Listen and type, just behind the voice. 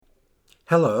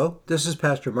Hello, this is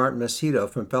Pastor Martin Macedo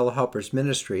from Fellow Helpers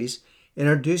Ministries,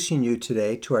 introducing you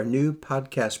today to our new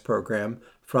podcast program,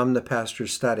 From the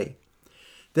Pastor's Study.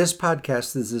 This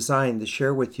podcast is designed to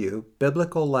share with you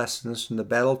biblical lessons from the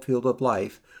battlefield of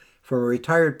life from a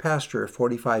retired pastor of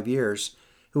 45 years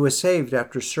who was saved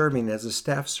after serving as a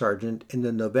staff sergeant in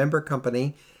the November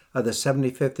Company of the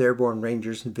 75th Airborne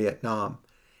Rangers in Vietnam.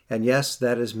 And yes,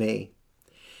 that is me.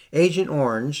 Agent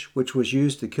Orange, which was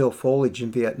used to kill foliage in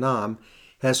Vietnam,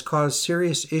 has caused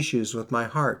serious issues with my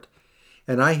heart,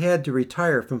 and I had to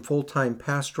retire from full-time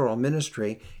pastoral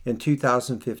ministry in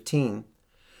 2015.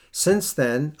 Since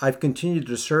then, I've continued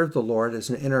to serve the Lord as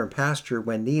an interim pastor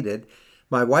when needed.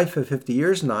 My wife of 50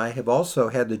 years and I have also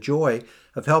had the joy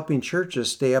of helping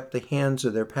churches stay up the hands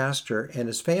of their pastor and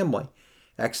his family,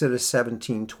 Exodus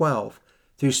 17:12,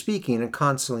 through speaking and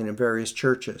counseling in various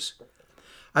churches.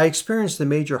 I experienced a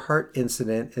major heart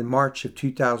incident in March of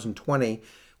 2020,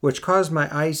 which caused my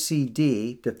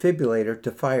ICD defibrillator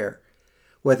to fire.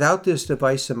 Without this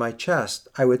device in my chest,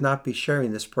 I would not be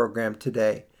sharing this program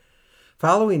today.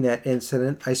 Following that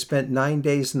incident, I spent 9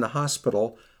 days in the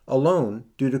hospital alone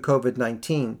due to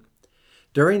COVID-19.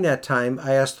 During that time,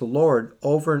 I asked the Lord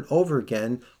over and over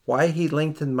again why He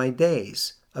lengthened my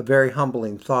days, a very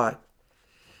humbling thought.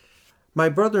 My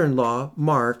brother-in-law,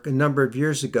 Mark, a number of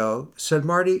years ago, said,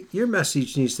 "Marty, your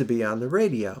message needs to be on the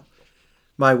radio."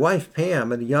 My wife,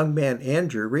 Pam, and a young man,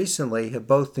 Andrew, recently have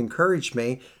both encouraged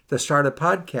me to start a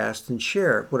podcast and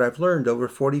share what I've learned over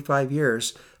 45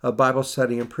 years of Bible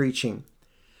study and preaching.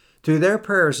 Through their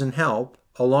prayers and help,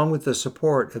 along with the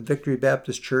support of Victory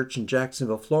Baptist Church in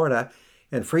Jacksonville, Florida,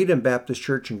 and Freedom Baptist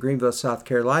Church in Greenville, South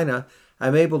Carolina,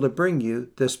 I'm able to bring you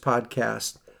this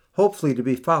podcast, hopefully to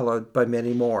be followed by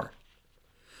many more.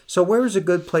 So where is a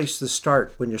good place to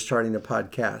start when you're starting a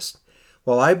podcast?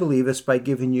 Well, I believe it's by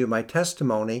giving you my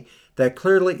testimony that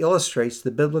clearly illustrates the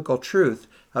biblical truth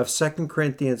of 2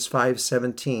 Corinthians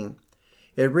 5:17.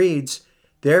 It reads,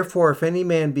 "Therefore, if any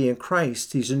man be in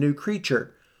Christ, he's a new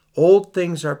creature. Old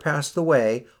things are passed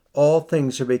away, all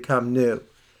things are become new."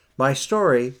 My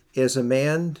story is a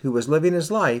man who was living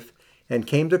his life and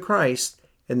came to Christ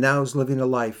and now is living a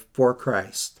life for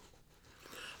Christ.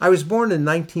 I was born in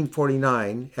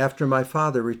 1949 after my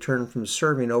father returned from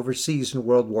serving overseas in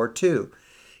World War II.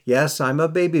 Yes, I'm a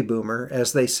baby boomer,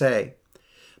 as they say.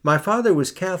 My father was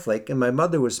Catholic and my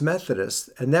mother was Methodist,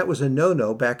 and that was a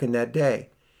no-no back in that day.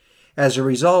 As a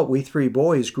result, we three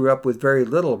boys grew up with very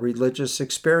little religious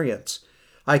experience.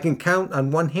 I can count on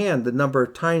one hand the number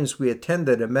of times we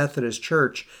attended a Methodist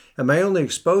church, and my only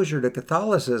exposure to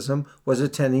Catholicism was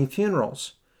attending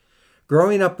funerals.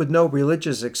 Growing up with no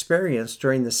religious experience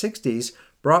during the 60s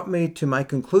brought me to my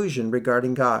conclusion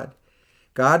regarding God.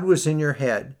 God was in your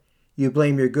head. You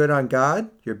blame your good on God,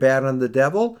 your bad on the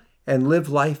devil, and live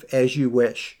life as you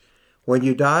wish. When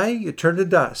you die, you turn to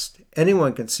dust.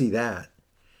 Anyone can see that.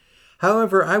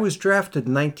 However, I was drafted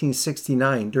in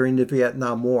 1969 during the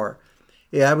Vietnam War.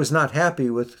 I was not happy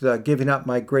with giving up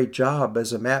my great job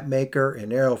as a map maker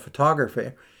and aerial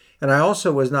photographer, and I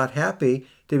also was not happy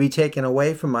to be taken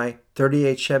away from my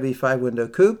 38 Chevy 5-window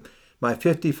coupe, my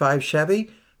 55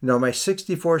 Chevy, nor my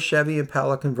 64 Chevy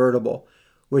Impala convertible,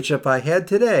 which if I had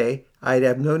today, I'd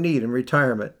have no need in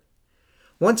retirement.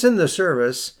 Once in the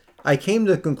service, I came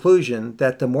to the conclusion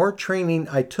that the more training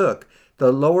I took,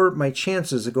 the lower my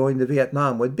chances of going to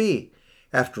Vietnam would be.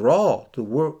 After all, the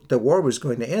war was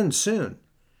going to end soon.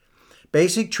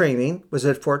 Basic training was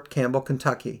at Fort Campbell,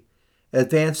 Kentucky.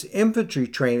 Advanced infantry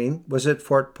training was at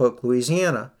Fort Polk,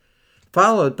 Louisiana,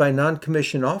 followed by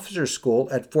non-commissioned officer school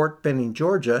at Fort Benning,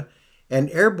 Georgia, and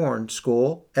airborne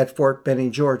school at Fort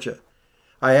Benning, Georgia.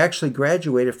 I actually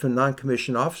graduated from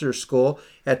non-commissioned officer school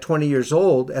at 20 years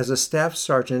old as a staff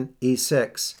sergeant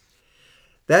E6.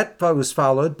 That was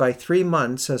followed by 3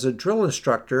 months as a drill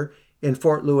instructor in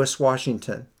Fort Lewis,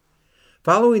 Washington.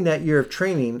 Following that year of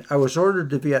training, I was ordered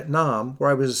to Vietnam,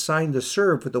 where I was assigned to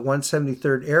serve with the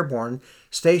 173rd Airborne,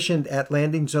 stationed at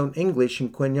Landing Zone English in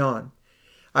Quy Nhon.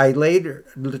 I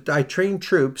trained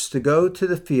troops to go to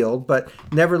the field, but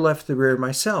never left the rear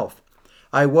myself.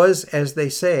 I was, as they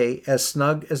say, as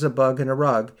snug as a bug in a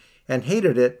rug, and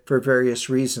hated it for various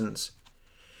reasons.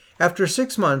 After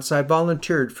 6 months, I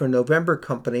volunteered for November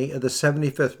Company of the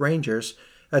 75th Rangers,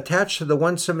 attached to the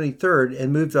 173rd,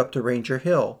 and moved up to Ranger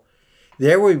Hill.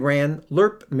 There we ran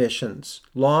LRP missions,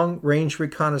 long-range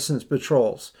reconnaissance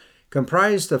patrols,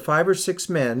 comprised of 5 or 6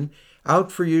 men,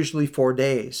 out for usually 4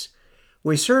 days.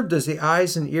 We served as the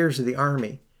eyes and ears of the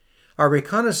Army. Our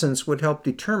reconnaissance would help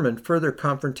determine further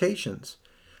confrontations.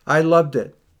 I loved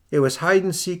it. It was hide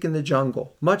and seek in the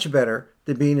jungle, much better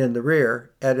than being in the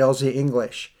rear at LZ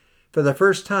English. For the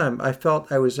first time, I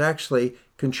felt I was actually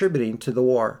contributing to the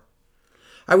war.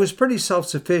 I was pretty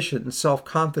self-sufficient and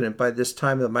self-confident by this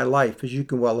time of my life, as you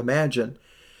can well imagine.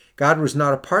 God was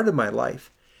not a part of my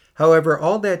life. However,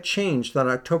 all that changed on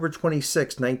October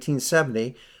 26,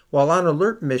 1970, while on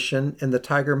alert mission in the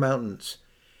Tiger Mountains.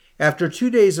 After 2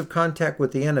 days of contact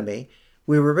with the enemy,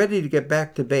 we were ready to get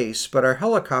back to base, but our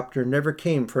helicopter never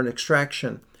came for an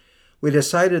extraction. We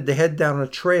decided to head down a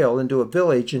trail into a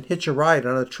village and hitch a ride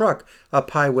on a truck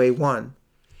up Highway 1.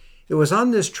 It was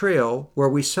on this trail where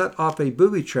we set off a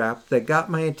booby trap that got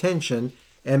my attention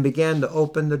and began to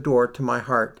open the door to my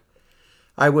heart.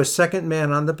 I was second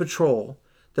man on the patrol.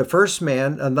 The first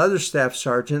man, another staff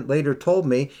sergeant, later told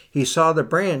me he saw the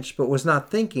branch but was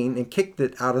not thinking and kicked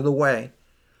it out of the way.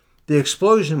 The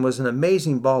explosion was an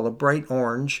amazing ball of bright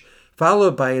orange,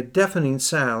 followed by a deafening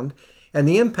sound, and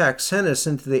the impact sent us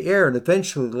into the air and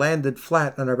eventually landed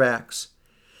flat on our backs.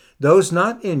 Those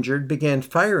not injured began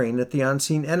firing at the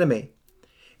unseen enemy.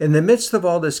 In the midst of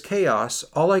all this chaos,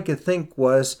 all I could think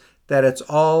was that it's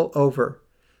all over.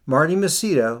 Marty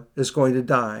Macedo is going to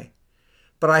die.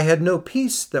 But I had no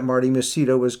peace that Marty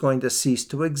Macedo was going to cease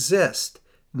to exist.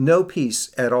 No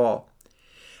peace at all.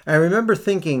 I remember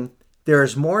thinking, there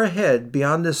is more ahead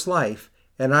beyond this life,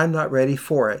 and I'm not ready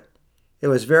for it. It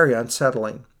was very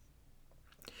unsettling.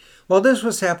 While this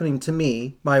was happening to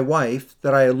me, my wife,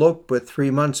 that I eloped with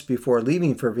 3 months before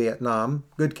leaving for Vietnam,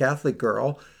 good Catholic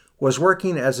girl, was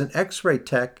working as an X-ray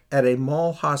tech at a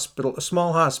small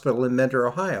hospital in Mentor,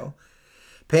 Ohio.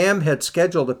 Pam had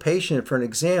scheduled a patient for an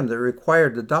exam that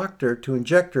required the doctor to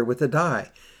inject her with a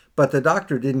dye, but the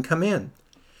doctor didn't come in.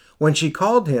 When she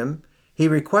called him, he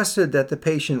requested that the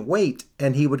patient wait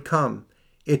and he would come.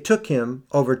 It took him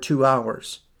over 2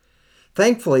 hours.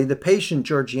 Thankfully, the patient,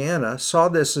 Georgiana, saw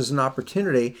this as an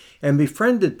opportunity and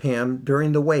befriended Pam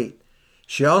during the wait.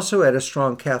 She also had a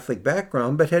strong Catholic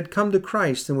background, but had come to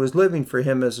Christ and was living for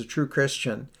him as a true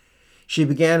Christian. She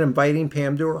began inviting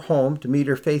Pam to her home to meet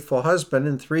her faithful husband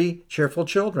and 3 cheerful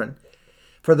children.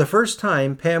 For the first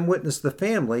time, Pam witnessed the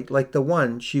family like the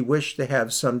one she wished to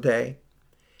have someday.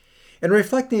 In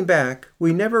reflecting back,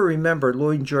 we never remember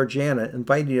Lloyd and Georgiana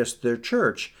inviting us to their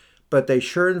church, but they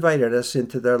sure invited us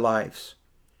into their lives.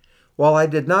 While I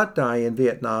did not die in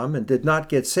Vietnam and did not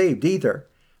get saved either,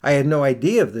 I had no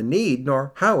idea of the need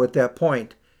nor how at that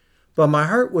point. But my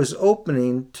heart was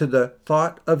opening to the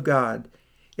thought of God.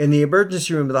 In the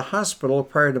emergency room of the hospital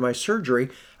prior to my surgery,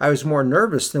 I was more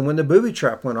nervous than when the booby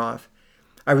trap went off.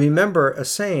 I remember a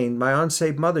saying my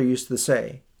unsaved mother used to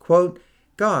say, quote,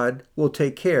 God will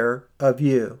take care of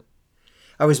you.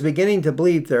 I was beginning to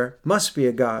believe there must be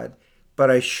a God, but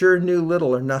I sure knew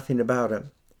little or nothing about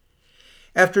him.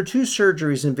 After 2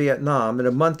 surgeries in Vietnam and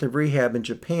a month of rehab in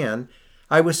Japan,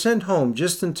 I was sent home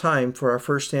just in time for our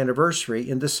first anniversary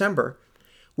in December.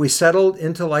 We settled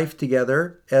into life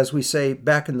together, as we say,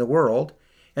 back in the world,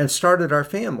 and started our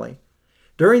family.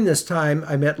 During this time,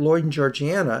 I met Lloyd and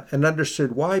Georgiana and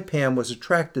understood why Pam was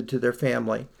attracted to their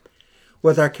family.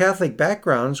 With our Catholic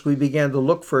backgrounds, we began to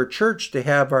look for a church to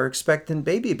have our expectant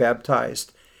baby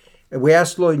baptized. We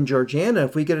asked Lloyd and Georgiana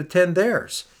if we could attend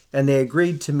theirs, and they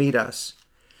agreed to meet us.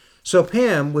 So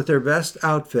Pam, with her best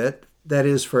outfit, that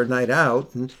is for a night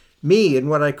out, and me in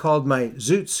what I called my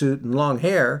zoot suit and long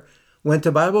hair, went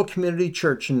to Bible Community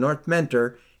Church in North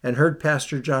Mentor and heard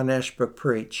Pastor John Ashbrook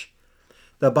preach.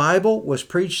 The Bible was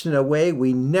preached in a way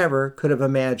we never could have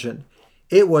imagined.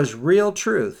 It was real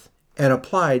truth and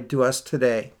applied to us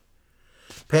today.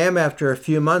 Pam, after a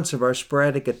few months of our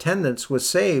sporadic attendance, was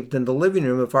saved in the living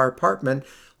room of our apartment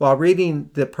while reading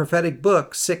the prophetic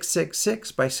book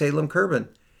 666 by Salem Kerben.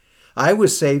 I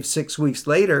was saved 6 weeks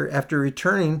later after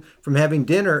returning from having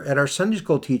dinner at our Sunday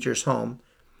school teacher's home.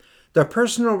 The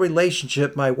personal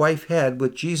relationship my wife had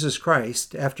with Jesus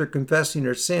Christ after confessing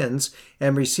her sins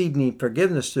and receiving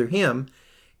forgiveness through him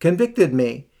convicted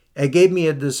me and gave me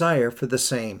a desire for the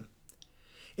same.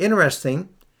 Interesting,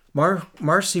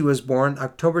 Marcy was born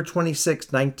October 26,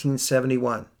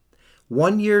 1971,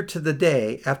 1 year to the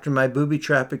day after my booby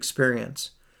trap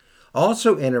experience.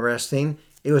 Also interesting,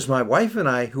 it was my wife and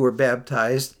I who were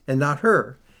baptized and not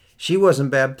her. She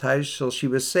wasn't baptized till she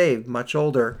was saved, much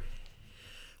older.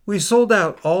 We sold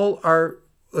out all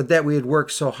that we had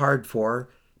worked so hard for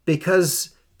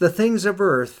because the things of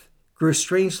earth grew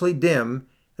strangely dim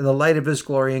in the light of his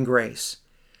glory and grace.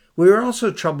 We were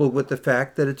also troubled with the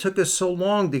fact that it took us so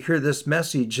long to hear this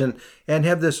message and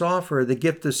have this offer, the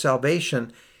gift of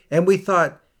salvation. And we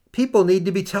thought, people need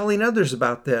to be telling others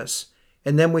about this.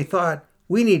 And then we thought,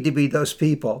 we need to be those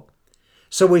people.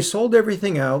 So we sold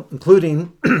everything out,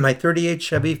 including my 38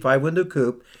 Chevy 5-window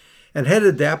coupe, and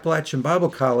headed the Appalachian Bible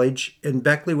College in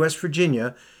Beckley, West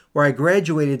Virginia, where I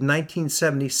graduated in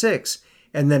 1976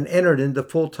 and then entered into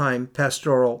full-time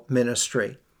pastoral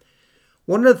ministry.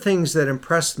 One of the things that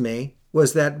impressed me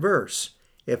was that verse,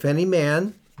 if any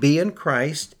man be in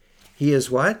Christ, he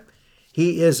is what?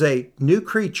 He is a new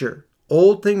creature.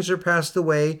 Old things are passed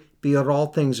away, behold, all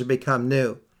things are become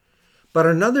new. But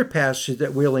another passage that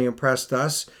really impressed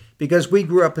us, because we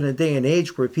grew up in a day and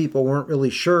age where people weren't really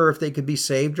sure if they could be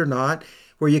saved or not,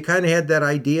 where you kind of had that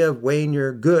idea of weighing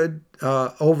your good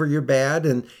over your bad,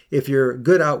 and if your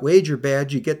good outweighed your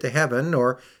bad, you get to heaven,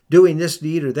 or doing this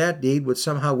deed or that deed would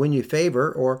somehow win you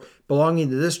favor, or belonging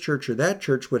to this church or that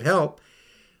church would help.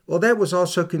 Well, that was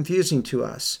also confusing to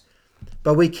us.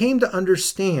 But we came to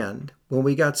understand when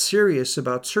we got serious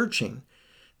about searching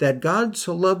that God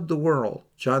so loved the world,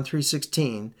 John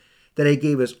 3:16, that he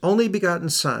gave his only begotten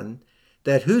Son,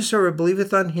 that whosoever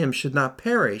believeth on him should not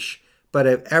perish, but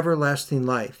have everlasting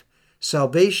life.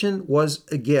 Salvation was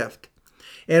a gift.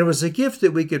 And it was a gift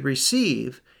that we could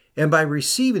receive, and by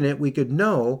receiving it, we could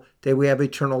know that we have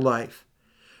eternal life.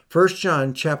 1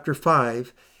 John chapter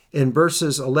 5, in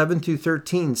verses 11 through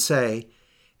 13 say,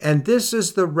 And this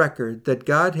is the record that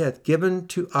God hath given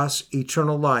to us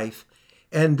eternal life,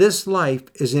 and this life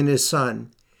is in his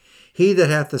Son. He that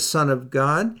hath the Son of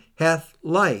God hath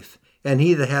life, and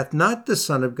he that hath not the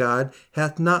Son of God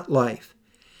hath not life.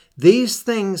 These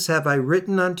things have I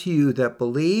written unto you that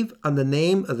believe on the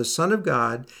name of the Son of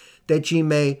God, that ye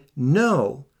may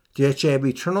know that ye have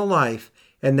eternal life,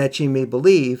 and that ye may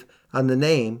believe on the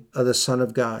name of the Son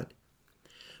of God.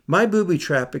 My booby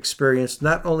trap experience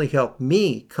not only helped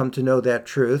me come to know that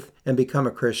truth and become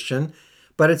a Christian,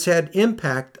 but it's had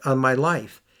impact on my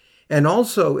life. And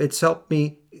also it's helped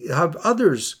me have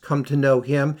others come to know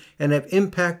him and have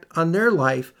impact on their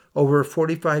life over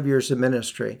 45 years of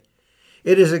ministry.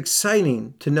 It is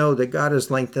exciting to know that God has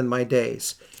lengthened my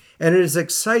days. And it is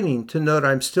exciting to know that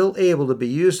I'm still able to be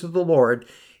used of the Lord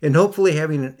and hopefully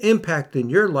having an impact in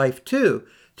your life too,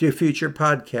 through future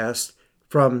podcasts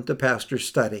from the Pastor's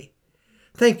Study.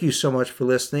 Thank you so much for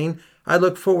listening. I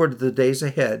look forward to the days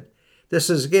ahead. This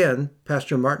is again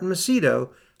Pastor Martin Macedo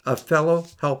of Fellow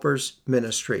Helpers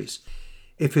Ministries.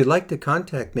 If you'd like to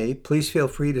contact me, please feel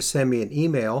free to send me an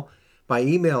email. My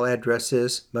email address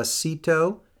is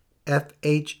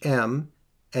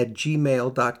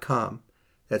masitofhm@gmail.com.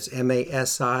 That's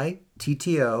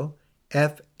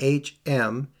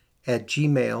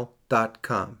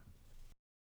MASITTOFHM@gmail.com.